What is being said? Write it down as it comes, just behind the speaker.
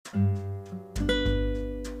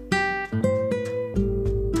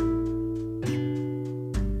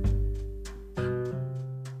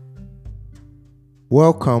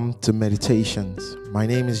Welcome to Meditations. My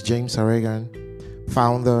name is James Aregan,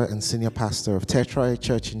 founder and senior pastor of Tetra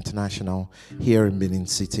Church International here in Benin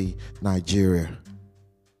City, Nigeria.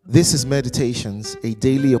 This is Meditations, a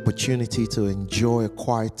daily opportunity to enjoy a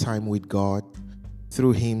quiet time with God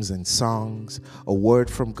through hymns and songs, a word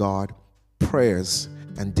from God, prayers,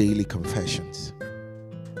 and daily confessions.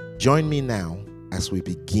 Join me now as we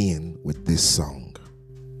begin with this song.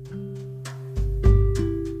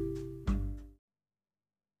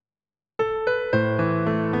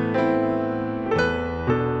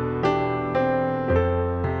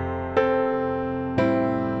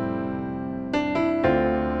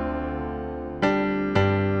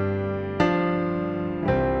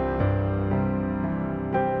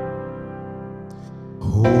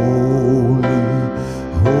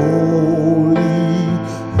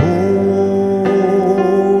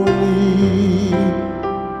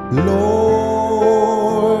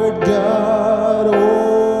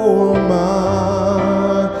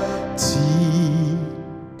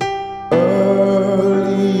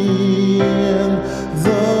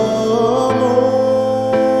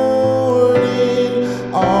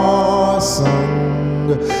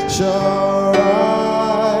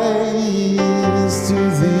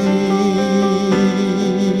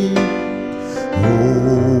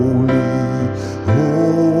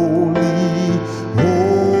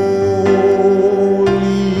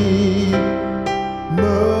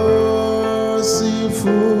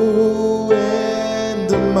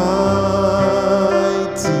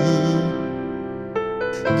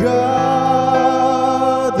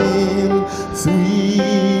 God in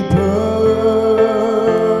three persons.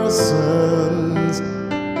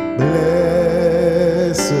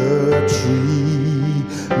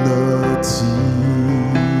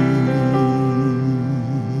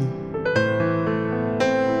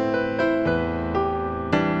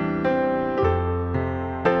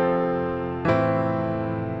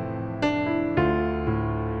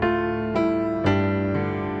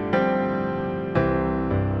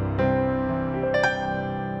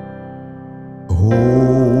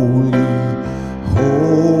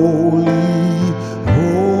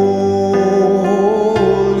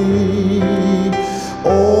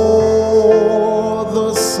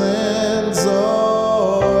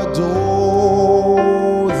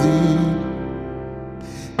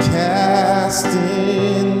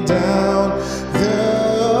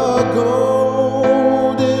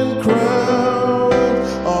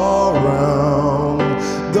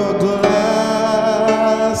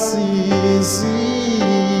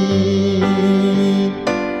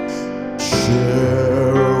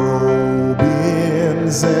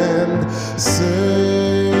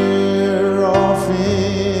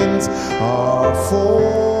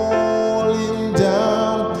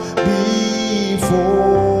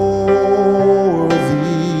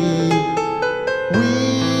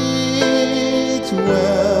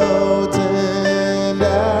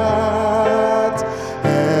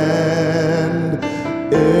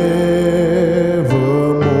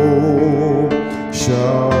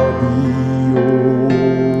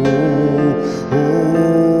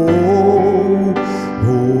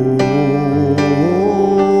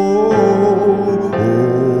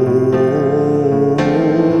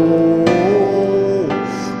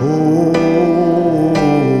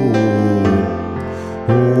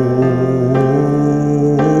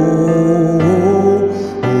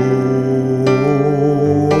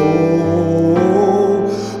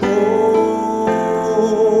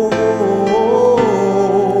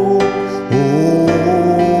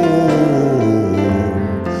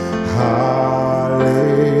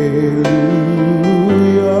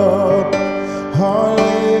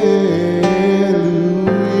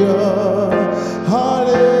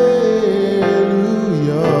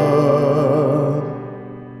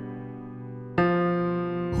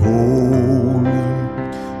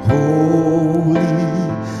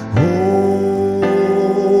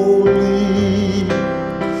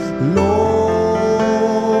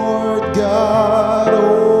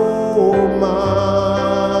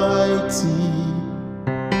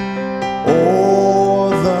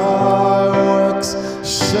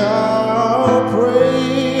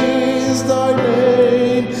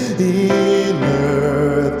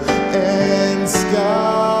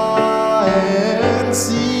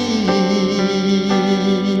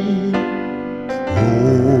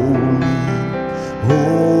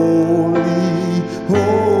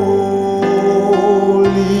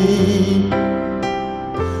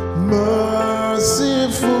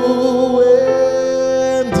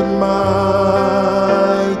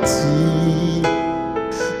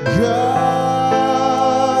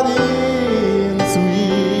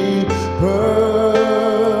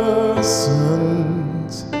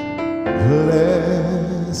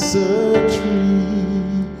 the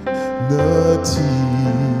Trinity.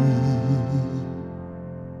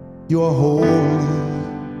 You are holy,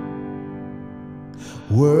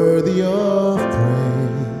 worthy of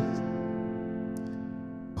praise.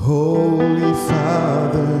 Holy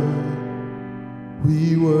Father,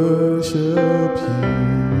 we worship you.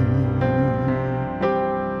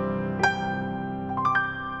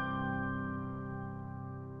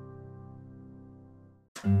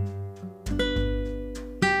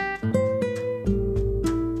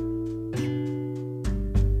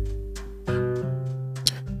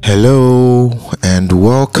 Hello and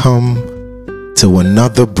welcome to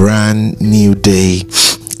another brand new day.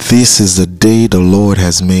 This is the day the Lord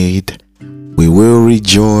has made. We will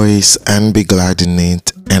rejoice and be glad in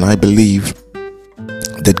it. And I believe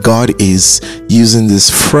that God is using this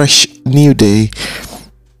fresh new day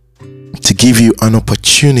to give you an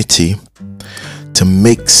opportunity to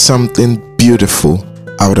make something beautiful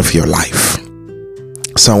out of your life.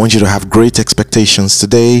 So I want you to have great expectations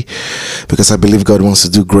today, because I believe God wants to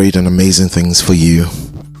do great and amazing things for you.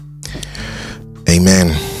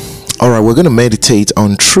 Amen. All right, we're going to meditate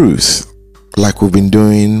on truth like we've been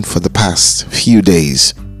doing for the past few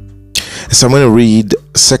days. So I'm going to read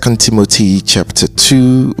 2 Timothy chapter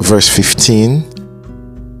 2 verse 15.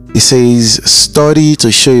 It says, "Study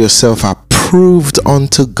to show yourself approved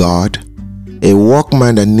unto God, a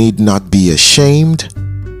workman that need not be ashamed,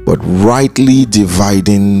 but rightly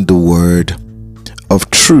dividing the word of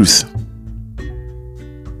truth."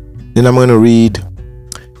 Then I'm going to read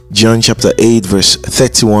John chapter 8 verse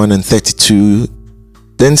 31 and 32.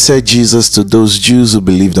 "Then said Jesus to those Jews who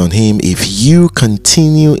believed on him, If you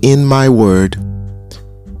continue in my word,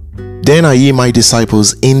 then are ye my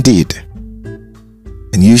disciples indeed,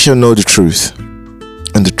 and you shall know the truth,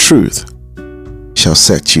 and the truth shall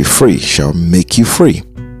set you free," shall make you free.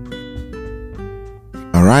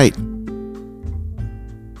 All right.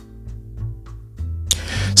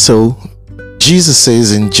 So Jesus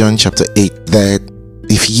says in John chapter 8 that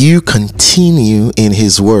if you continue in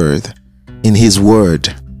his word,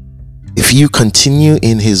 if you continue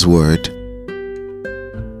in his word,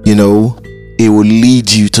 it will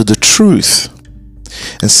lead you to the truth.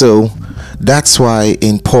 And so that's why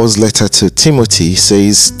in Paul's letter to Timothy, he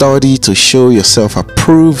says, "Study to show yourself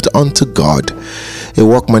approved unto God, a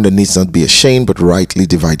workman that needs not be ashamed, but rightly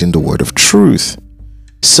dividing the word of truth."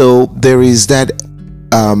 So there is that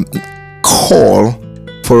call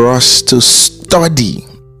for us to study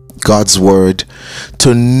God's word,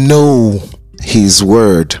 to know his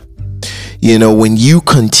word. When you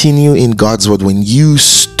continue in God's word, when you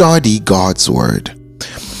study God's word,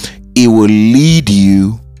 it will lead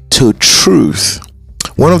you to truth.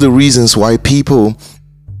 One of the reasons why people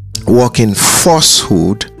walk in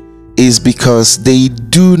falsehood is because they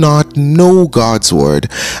do not know God's word,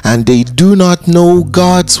 and they do not know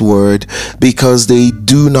God's word because they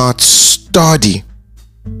do not study.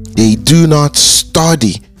 They do not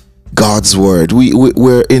study God's word.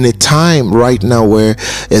 We're in a time right now where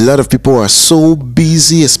a lot of people are so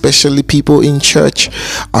busy, especially people in church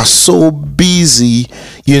are so busy,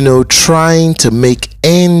 trying to make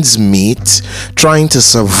ends meet, trying to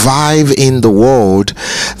survive in the world,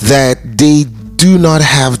 that they do not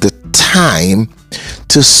have the time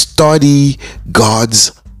to study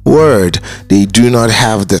God's word. They do not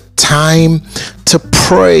have the time to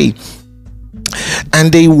pray.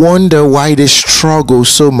 And they wonder why they struggle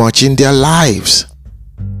so much in their lives.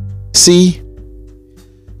 See,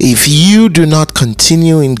 if you do not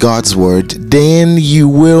continue in God's word, then you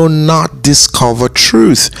will not discover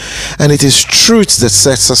truth. And it is truth that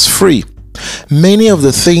sets us free. Many of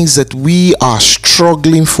the things that we are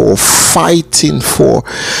struggling for, fighting for,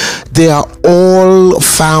 they are all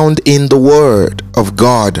found in the word of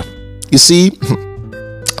God. You see,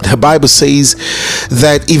 the Bible says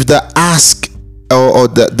that if the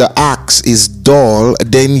axe is dull,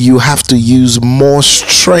 then you have to use more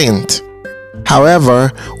strength.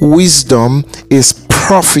 However, wisdom is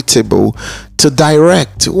profitable to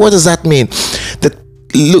direct. What does that mean? That,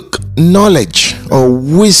 look, knowledge or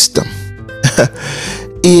wisdom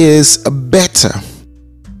is better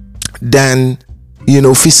than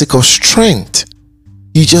physical strength.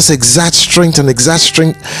 You just exert strength.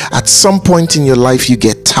 At some point in your life you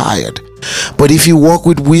get tired, but if you walk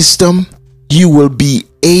with wisdom, you will be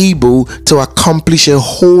able to accomplish a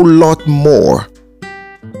whole lot more.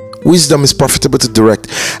 Wisdom is profitable to direct,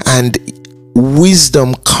 and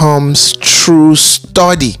wisdom comes through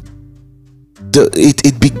study.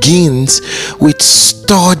 It begins with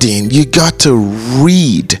studying. You got to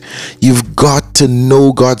read. You've got to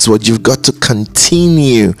know God's word. You've got to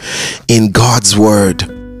continue in God's word.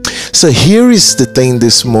 So here is the thing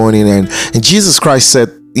this morning, and Jesus Christ said,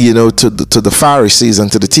 to the Pharisees and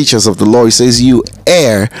to the teachers of the law, he says, you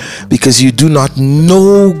err because you do not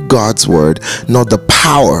know God's word, nor the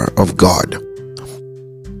power of God.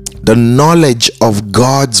 The knowledge of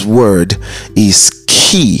God's word is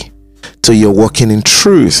key to your walking in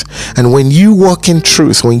truth. And when you walk in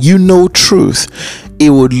truth, when you know truth, it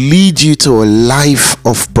would lead you to a life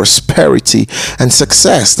of prosperity and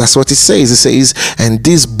success. That's what it says. It says, and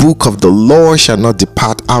this book of the law shall not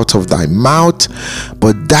depart out of thy mouth,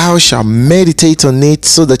 but thou shalt meditate on it,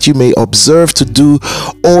 so that you may observe to do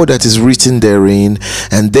all that is written therein.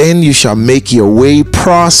 And then you shall make your way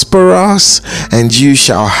prosperous, and you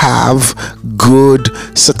shall have good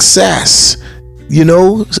success.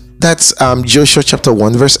 That's Joshua chapter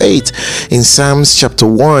 1 verse 8. In Psalms chapter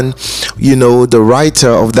 1, the writer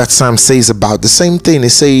of that psalm says about the same thing.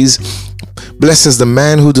 It says, blessed is the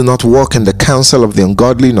man who do not walk in the counsel of the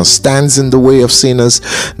ungodly, nor stands in the way of sinners,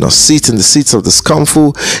 nor sit in the seats of the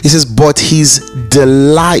scornful. He says, but his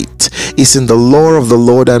delight is in the law of the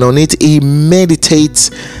Lord, and on it he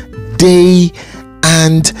meditates day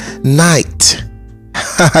and night.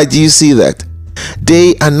 Do you see that?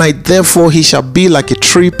 Day and night. Therefore he shall be like a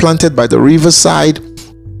tree planted by the riverside,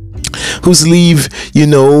 whose leaf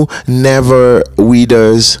never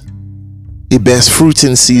withers. He bears fruit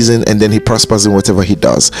in season, and then he prospers in whatever he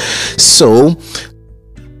does. So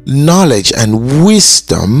knowledge and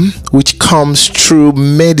wisdom, which comes through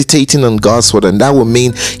meditating on God's word, and that will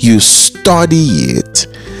mean you study it,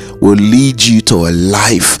 will lead you to a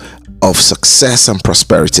life of success and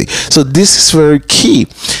prosperity. So this is very key.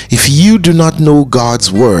 If you do not know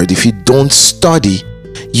God's word, if you don't study,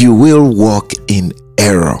 you will walk in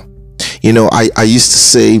error. I used to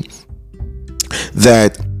say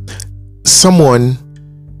that someone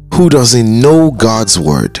who doesn't know God's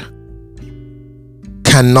word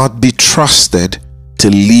cannot be trusted to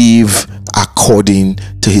live according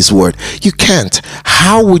to his word. You can't.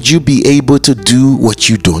 How would you be able to do what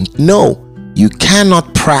you don't know? You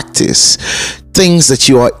cannot practice things that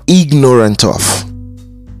you are ignorant of.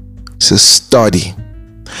 So study.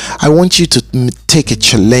 I want you to take a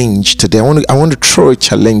challenge today. I want to throw a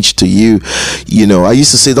challenge to you. I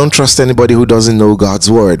used to say, don't trust anybody who doesn't know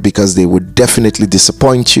God's word, because they would definitely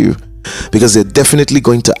disappoint you, because they're definitely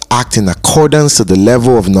going to act in accordance to the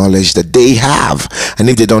level of knowledge that they have. And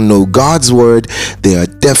if they don't know God's word, they are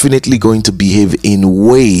definitely going to behave in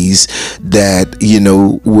ways that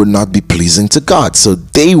would not be pleasing to God. So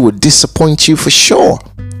they would disappoint you for sure.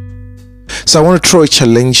 So I want to throw a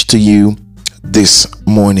challenge to you this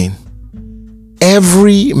morning.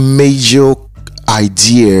 Every major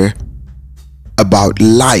idea about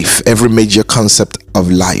life, every major concept of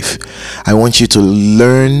life, I want you to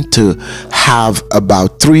learn to have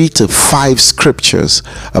about 3 to 5 scriptures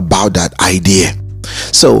about that idea.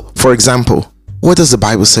 So, for example, what does the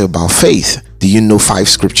Bible say about faith? Do you know 5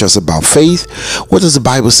 scriptures about faith? What does the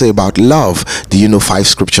Bible say about love? Do you know 5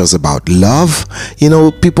 scriptures about love?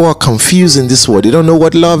 People are confused in this word. They don't know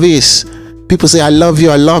what love is. People say, I love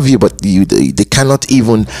you, but they cannot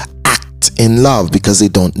even act in love because they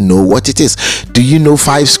don't know what it is. Do you know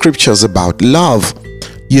 5 scriptures about love?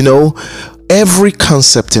 Every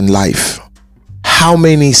concept in life. How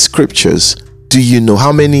many scriptures do you know?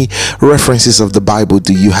 How many references of the Bible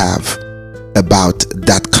do you have about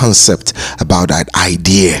that concept, about that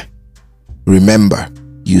idea? Remember,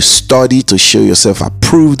 you study to show yourself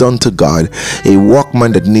approved unto God, a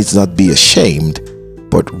workman that needs not be ashamed,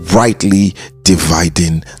 but rightly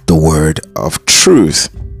dividing the word of truth.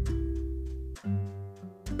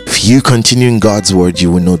 If you continue in God's word,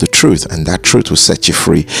 you will know the truth, and that truth will set you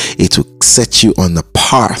free. It will set you on the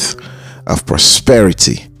path of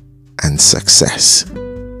prosperity and success.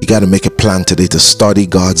 You got to make a plan today to study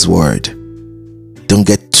God's word. Don't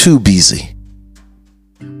get too busy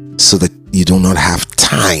so that you do not have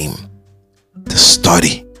time to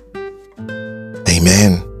study.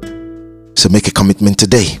 Amen. So make a commitment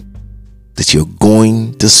today that you're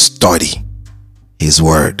going to study his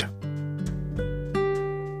word.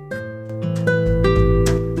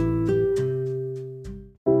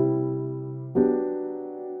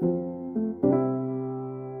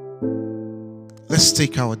 Let's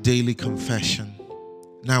take our daily confession.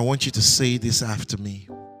 Now I want you to say this after me.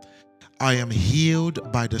 I am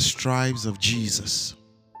healed by the stripes of Jesus.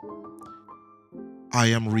 I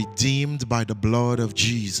am redeemed by the blood of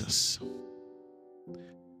Jesus.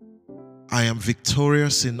 I am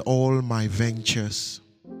victorious in all my ventures.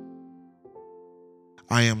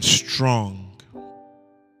 I am strong.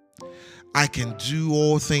 I can do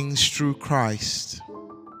all things through Christ.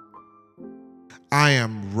 I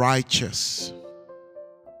am righteous.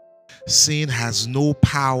 Sin has no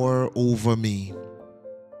power over me.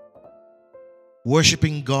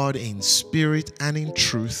 Worshiping God in spirit and in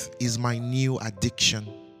truth is my new addiction.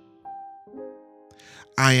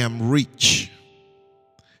 I am rich.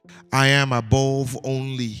 I am above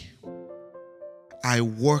only. I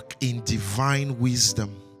work in divine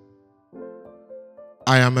wisdom.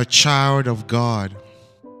 I am a child of God.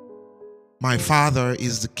 My Father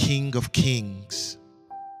is the King of Kings.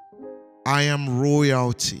 I am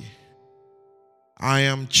royalty. I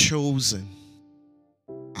am chosen.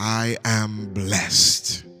 I am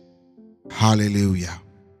blessed. Hallelujah.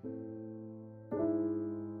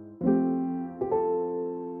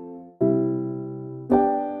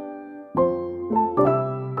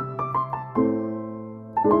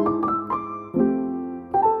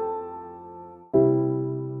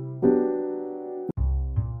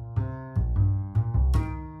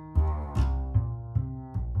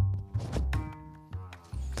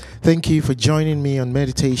 Thank you for joining me on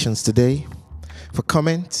Meditations today. For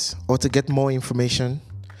comments or to get more information,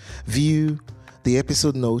 view the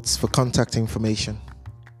episode notes for contact information.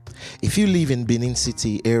 If you live in Benin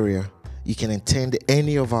City area, you can attend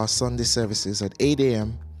any of our Sunday services at 8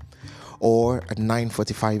 a.m. or at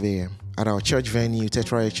 9:45 a.m. at our church venue,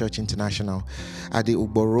 Tetraya Church International, at the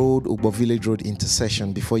Ugbo Village Road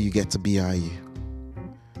intersection before you get to BIU.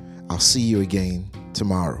 I'll see you again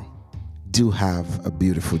tomorrow. Do have a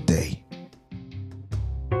beautiful day.